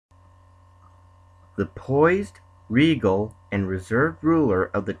The poised, regal, and reserved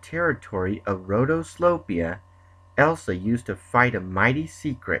ruler of the territory of Rotoslopia, Elsa used to fight a mighty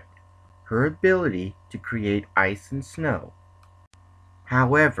secret, her ability to create ice and snow.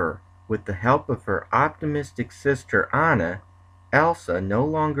 However, with the help of her optimistic sister Anna, Elsa no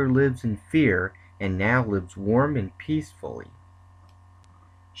longer lives in fear and now lives warm and peacefully.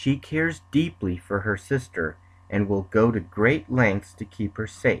 She cares deeply for her sister and will go to great lengths to keep her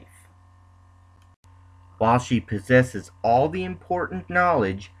safe. While she possesses all the important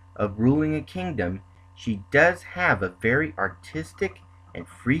knowledge of ruling a kingdom, she does have a very artistic and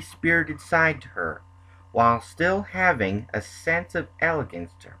free-spirited side to her, while still having a sense of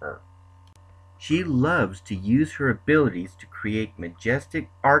elegance to her. She loves to use her abilities to create majestic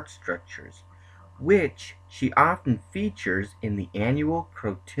art structures, which she often features in the annual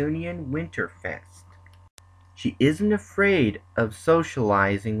Crotoonian Winter-Fest. She isn't afraid of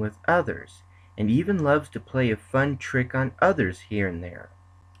socializing with others, and even loves to play a fun trick on others here and there.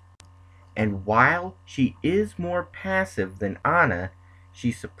 And while she is more passive than Anna,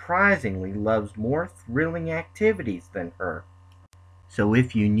 she surprisingly loves more thrilling activities than her. So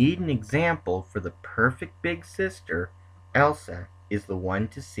if you need an example for the perfect big sister, Elsa is the one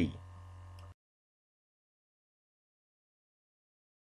to see.